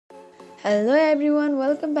Hello everyone,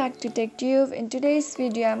 welcome back to TechTube. In today's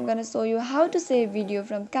video, I'm gonna show you how to save video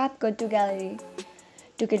from CapCut to gallery.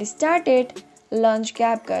 To get started, launch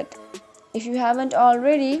CapCut. If you haven't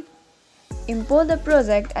already, import the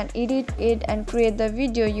project and edit it and create the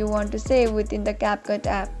video you want to save within the CapCut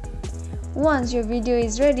app. Once your video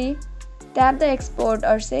is ready, tap the export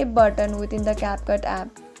or save button within the CapCut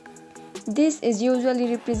app. This is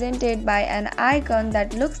usually represented by an icon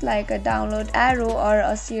that looks like a download arrow or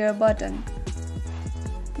a share button.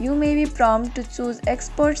 You may be prompted to choose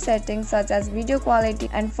export settings such as video quality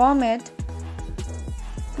and format.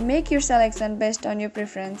 Make your selection based on your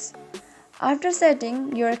preference. After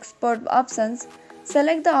setting your export options,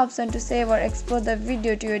 select the option to save or export the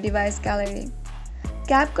video to your device gallery.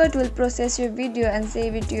 CapCut will process your video and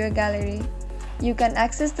save it to your gallery. You can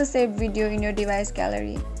access the saved video in your device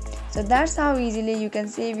gallery. So that's how easily you can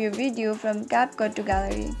save your video from CapCut to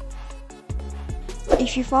gallery.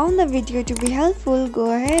 If you found the video to be helpful,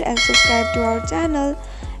 go ahead and subscribe to our channel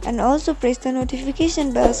and also press the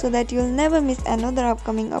notification bell so that you'll never miss another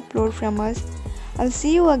upcoming upload from us. I'll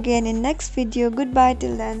see you again in next video. Goodbye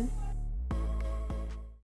till then.